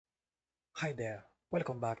Hi there,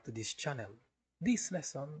 welcome back to this channel. This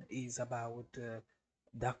lesson is about the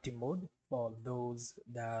active mode for those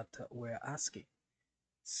that were asking.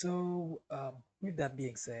 With that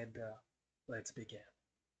being said, let's begin.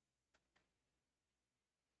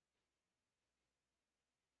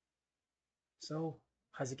 So,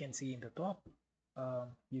 as you can see in the top,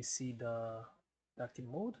 you see the active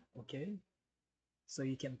mode, okay? So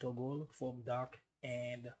you can toggle from dark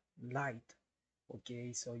and light,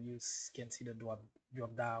 okay? So you can see the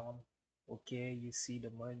drop down, okay? You see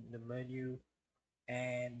the menu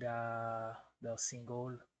and the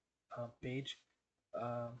single page.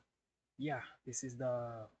 Um, yeah, this is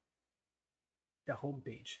the home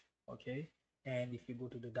page, okay? And if you go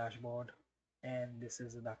to the dashboard, and this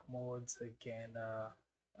is the dark mode, so you can,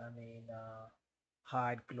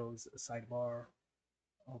 hide, close sidebar,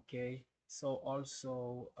 okay? So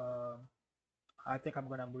also, I think I'm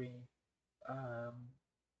gonna bring um,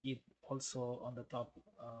 it also on the top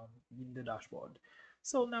in the dashboard.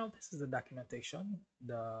 So now this is the documentation,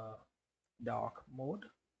 the dark mode,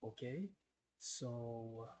 okay?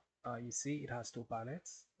 So you see it has two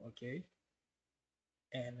palettes, okay?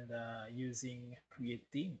 And using create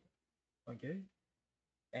theme, okay?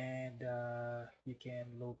 And you can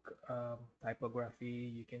look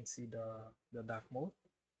typography, you can see the dark mode,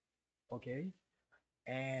 okay?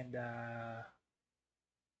 And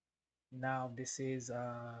now this is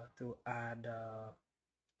to add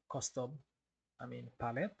custom,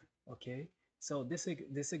 palette, okay? So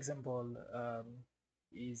this example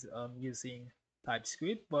is using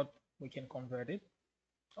TypeScript, but we can convert it,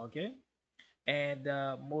 okay? And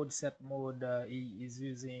mode set mode is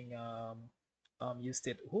using use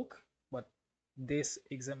state hook, but this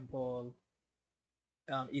example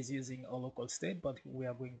is using a local state, but we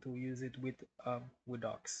are going to use it with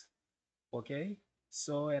Redux, okay?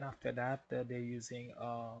 So and after that they're using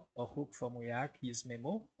a hook from React, use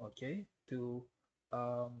memo, okay, to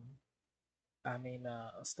um,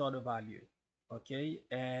 store the value, okay?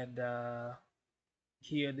 And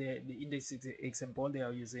here in this example they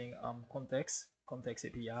are using context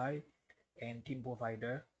API and theme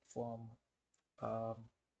provider from um,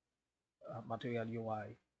 material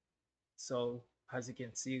UI. So as you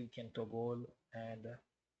can see, we can toggle, and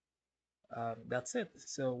that's it.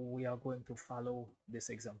 So we are going to follow this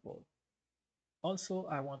example. Also,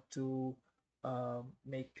 I want to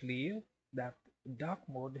make clear that dark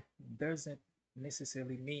mode doesn't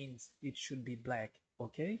necessarily means it should be black,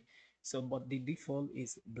 okay? So, but the default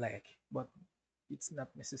is black, but it's not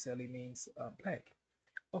necessarily means black.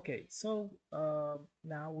 Okay, so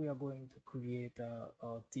now we are going to create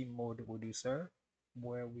a theme mode reducer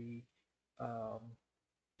where we um,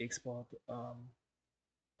 export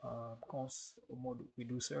const mode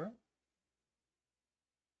reducer.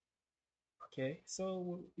 Okay,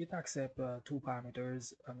 so it accepts two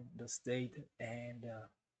parameters, the state and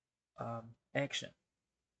action.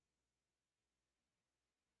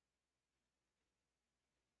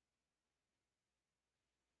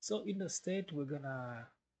 So in the state, we're gonna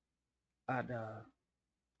add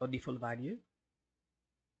a default value.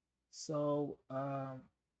 So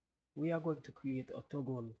we are going to create a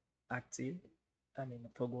toggle active, a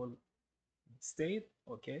toggle state,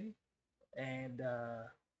 okay, and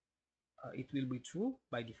it will be true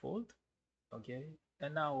by default, okay.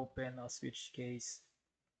 And now open a switch case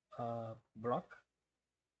block.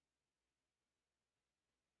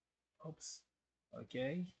 Oops.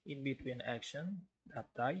 Okay, in between action that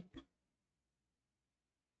type.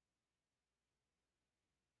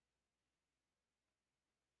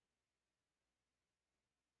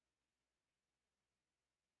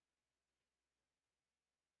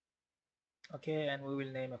 Okay, and we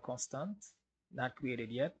will name a constant, not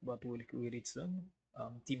created yet, but we'll create it soon.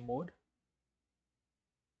 Team mode.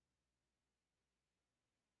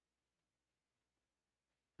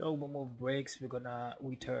 So we move breaks. We're gonna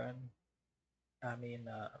return. I mean,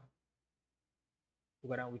 uh,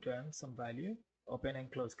 we're gonna return some value. Open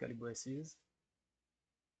and close curly braces.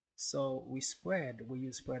 So we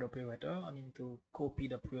use spread operator, to copy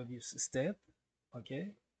the previous step, okay?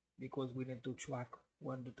 Because we need to track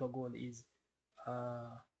when the toggle is, uh,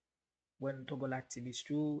 when toggle active is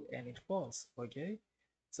true and it false, okay?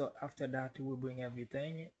 So after that, we bring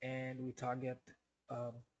everything and we target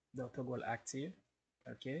um, the toggle active,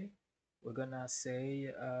 okay? We're gonna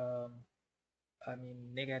say,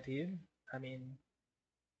 negative, I mean,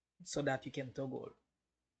 so that you can toggle.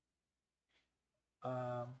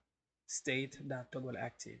 Um, state that toggle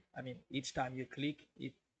active. Each time you click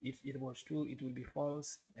it, if it was true, it will be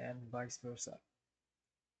false, and vice versa.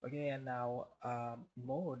 Okay, and now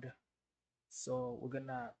mode. So we're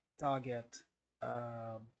gonna target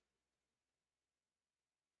um,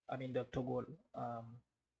 the toggle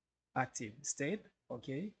active state,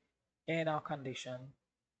 okay, and our condition.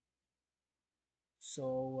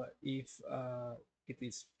 So if it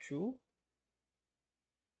is true,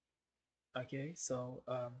 okay, so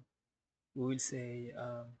we will say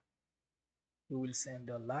we will send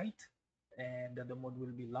the light, and the mode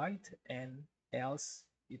will be light, and else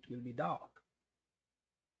it will be dark,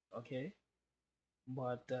 okay.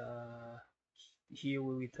 But here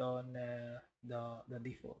we return the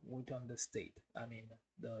default, we return the state,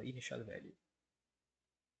 the initial value,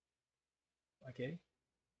 okay.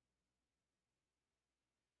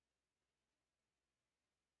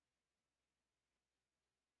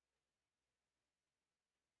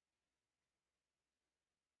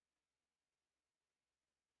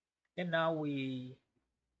 And now we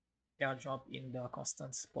airdrop in the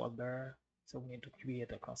constants folder. So we need to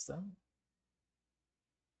create a constant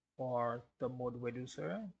for the mode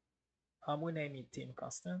reducer. We name it team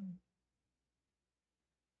constant.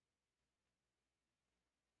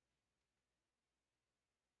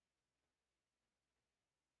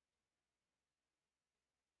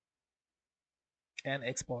 And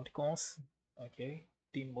export const, okay,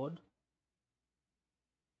 team mode.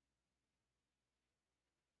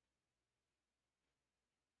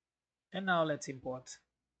 And now let's import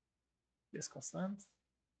this constant.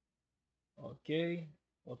 Okay,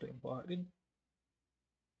 auto import it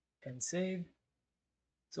and save.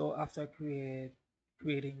 So after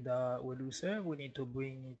creating the reducer, we need to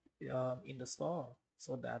bring it in the store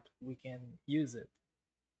so that we can use it.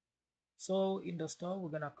 So in the store, we're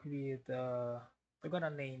gonna we're gonna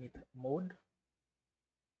name it mode.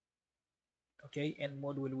 Okay, and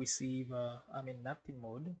mode will receive, not team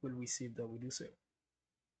mode, will receive the reducer,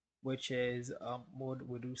 which is mode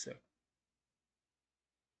reducer.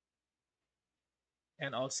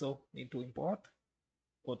 And also need to import,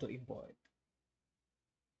 auto import.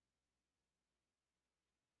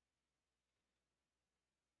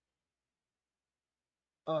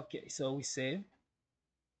 Okay, so we save.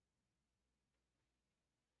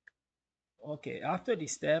 Okay, after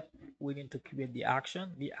this step, we need to create the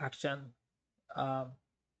action. The action, um,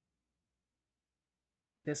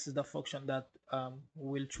 this is the function that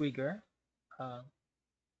will trigger uh,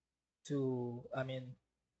 to,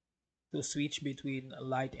 to switch between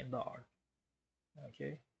light and dark.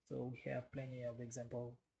 Okay, so we have plenty of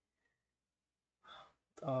example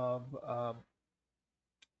of,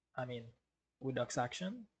 I mean, Redux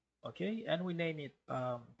action. Okay, and we name it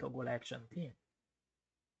toggle action team.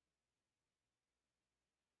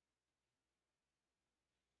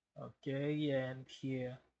 Okay, and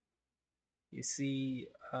here you see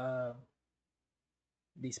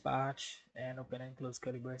dispatch and open and close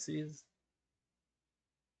curly braces.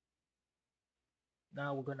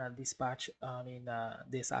 Now we're gonna dispatch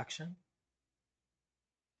this action.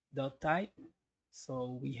 The type,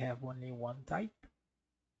 so we have only one type,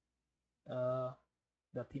 the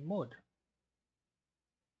team mode.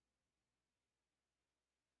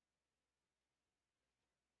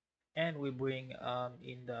 And we bring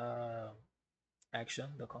in the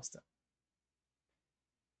action the constant.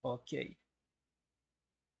 Okay,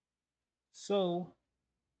 so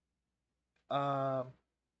to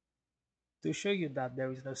show you that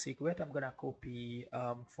there is no secret, I'm gonna copy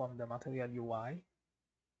from the material UI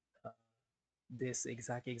this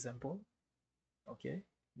exact example. Okay,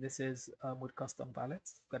 this is with custom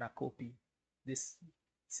palettes. I'm gonna copy this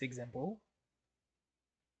example.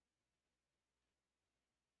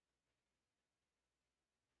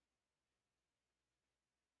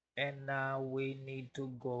 And now we need to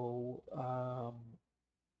go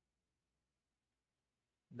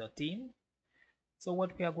the theme. So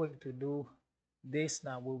what we are going to do, this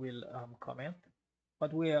now we will comment,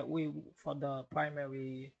 but we for the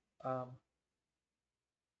primary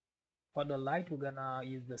for the light we're gonna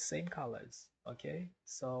use the same colors. Okay,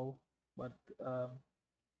 so but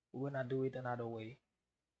we're gonna do it another way.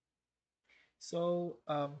 So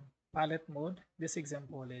palette mode, this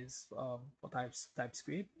example is for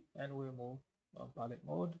TypeScript, and we remove palette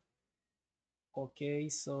mode. Okay,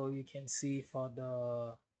 so you can see for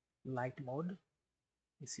the light mode,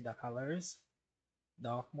 you see the colors.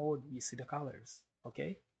 Dark mode, you see the colors.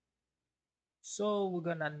 Okay, so we're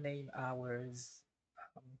gonna name ours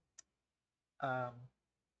um, um,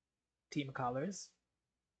 team colors.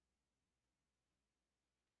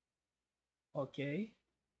 Okay,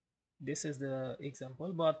 this is the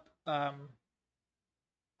example, but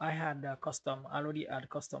I had already add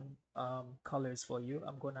custom colors for you.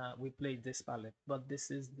 I'm gonna replace this palette, but this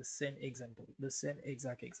is the same example, the same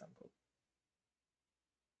exact example.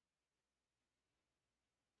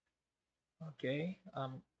 Okay,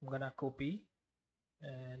 I'm gonna copy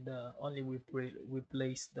and only we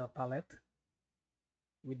replace the palette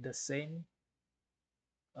with the same,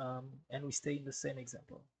 and we stay in the same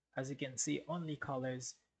example. As you can see, only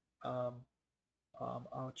colors um,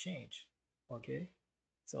 are changed. Okay,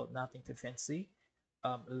 so nothing too fancy.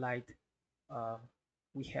 Light, um,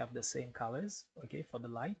 we have the same colors. Okay, for the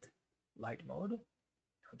light mode.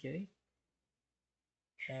 Okay,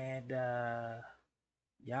 and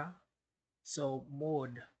yeah, so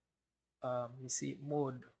mode, you see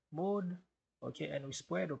mode. Okay, and we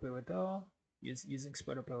spread operator, using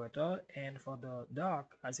spread operator. And for the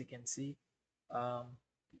dark, as you can see, um,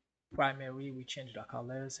 primary we change the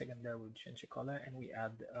color, secondary we change the color, and we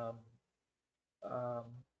add um,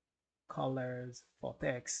 colors for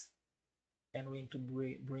text, and we need to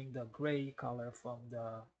bring the gray color from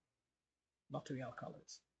the material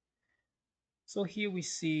colors. So here we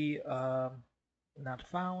see not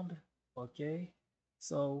found. Okay,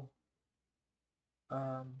 so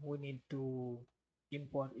we need to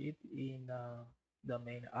import it in the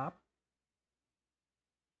main app.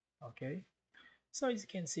 Okay, so as you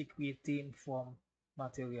can see, create theme from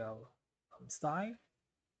material style,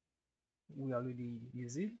 we already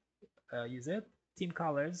use it. Theme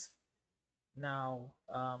colors, now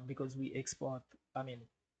because we export, I mean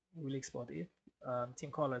we'll export it,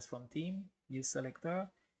 theme colors from theme, use selector,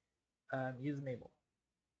 use memo.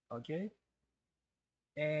 Okay,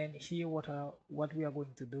 and here what we are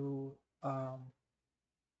going to do,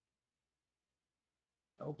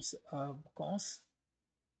 cons.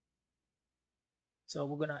 So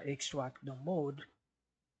we're gonna extract the mode.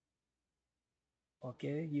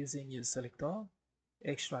 Okay, using use selector,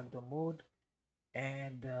 extract the mode,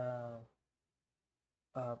 and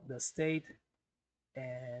the state,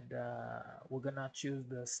 and we're gonna choose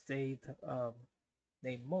the state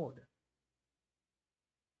name mode.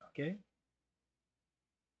 Okay,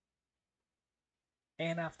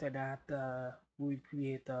 and after that we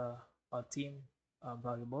create a theme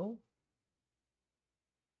variable.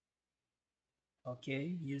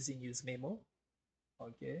 Okay, using use memo.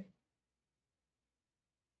 Okay,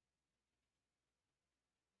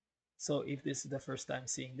 so if this is the first time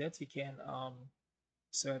seeing that, you can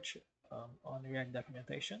search on React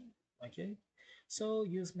documentation. Okay, so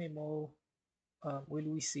use memo will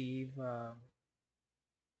receive, we're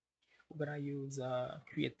gonna use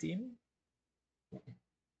create theme.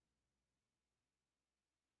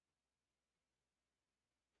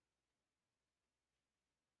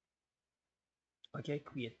 Okay,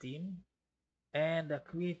 create theme, and the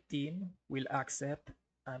create theme will accept,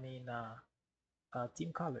 I mean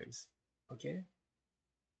theme colors. Okay,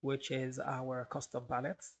 which is our custom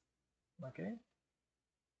palettes. Okay,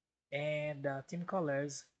 and theme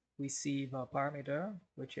colors receive a parameter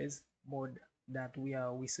which is mode that we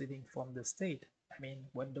are receiving from the state. I mean,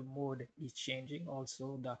 when the mode is changing,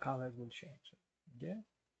 also the colors will change. Okay,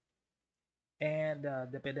 and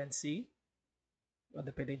dependency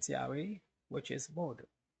array, which is mode.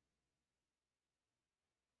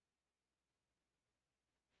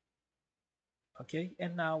 Okay,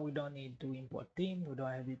 and now we don't need to import theme, we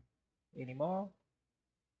don't have it anymore.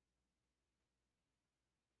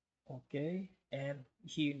 Okay, and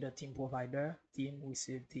here in the theme provider, theme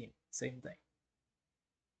receive theme, same thing.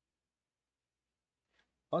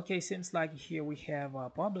 Okay, seems like here we have a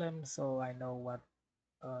problem, so I know what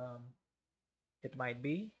um, it might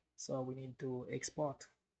be. So we need to export,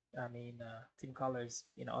 I mean theme colors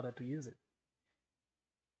in order to use it.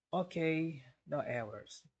 Okay, no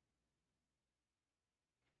errors.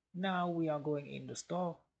 Now we are going in the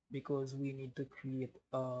store because we need to create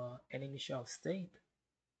an initial state.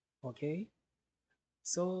 Okay,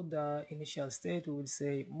 so the initial state will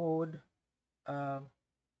say mode,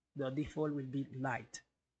 the default will be light.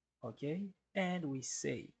 Okay, and we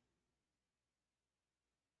say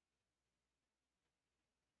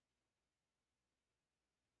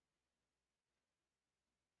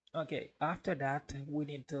okay. After that, we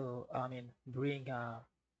need to, I mean, bring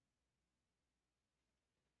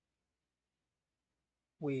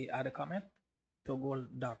we add a comment, toggle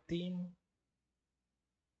dark theme,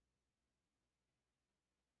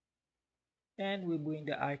 and we bring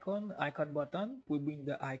the icon button. We bring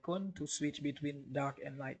the icon to switch between dark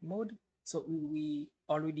and light mode. So we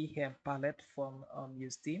already have palette from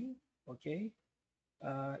use theme. Okay,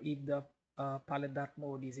 if the palette dark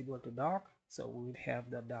mode is equal to dark, so we will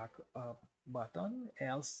have the dark button,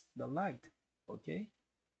 else the light. Okay,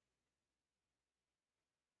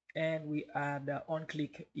 and we add the on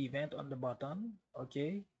click event on the button.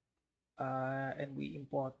 Okay, and we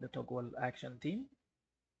import the toggle action theme.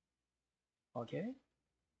 Okay,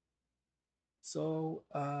 so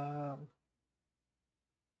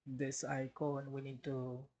this icon, we need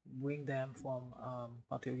to bring them from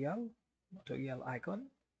material icon.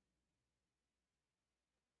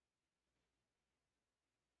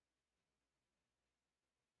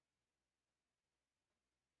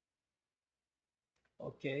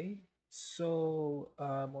 Okay, so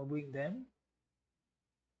we'll bring them.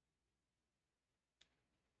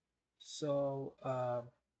 So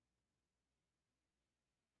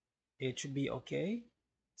it should be okay.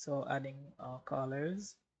 So adding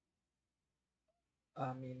colors,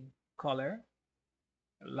 I mean color,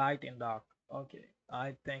 light and dark. Okay,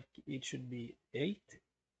 I think it should be 8.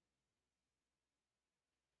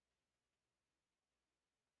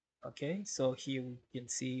 Okay, so here you can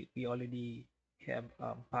see we already have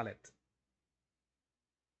palette.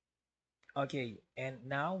 Okay, and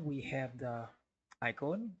now we have the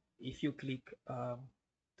icon. If you click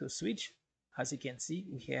to switch, as you can see,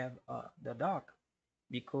 we have the dark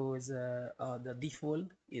because the default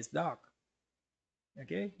is dark.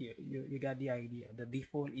 Okay, you got the idea. The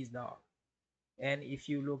default is dark. And if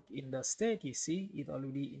you look in the state, you see it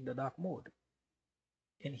already in the dark mode.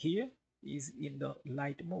 And here is in the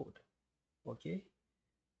light mode. Okay,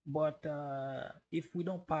 but if we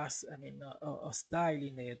don't pass, I mean, a style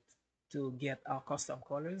in it to get our custom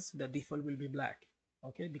colors, the default will be black.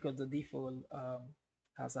 Okay, because the default,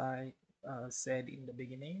 as I said in the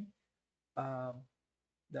beginning, um,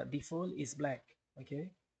 the default is black. Okay,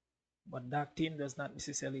 but dark theme does not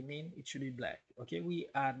necessarily mean it should be black. Okay, we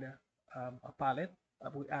add a palette,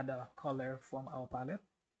 we add a color from our palette,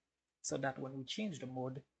 so that when we change the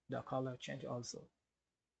mode, the color change also.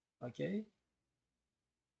 Okay,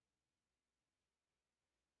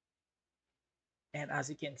 and as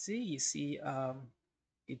you can see, you see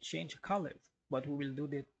it changed colors, but we will do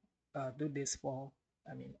this for,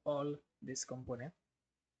 I mean, all this component.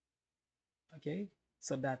 Okay,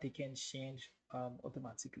 so that it can change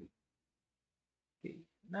automatically. Okay,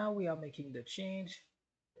 now we are making the change,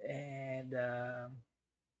 and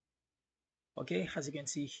okay, as you can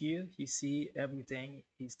see here, you see everything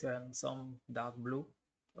is turned some dark blue.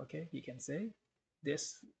 Okay, you can say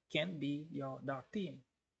this can be your dark theme.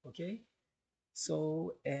 Okay,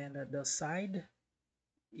 so and the side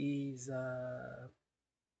is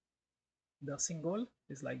the single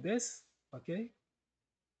is like this. Okay,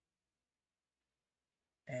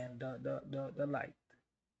 and the light.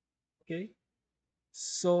 Okay,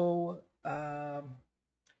 so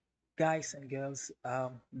guys and girls,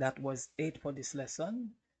 that was it for this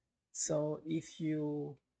lesson. So if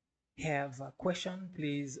you have a question,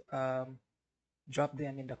 please drop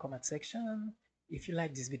them in the comment section. If you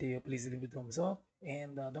like this video, please leave a thumbs up,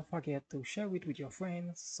 and don't forget to share it with your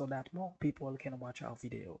friends so that more people can watch our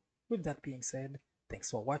video. With that being said, thanks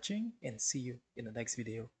for watching and see you in the next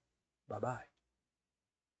video. Bye bye.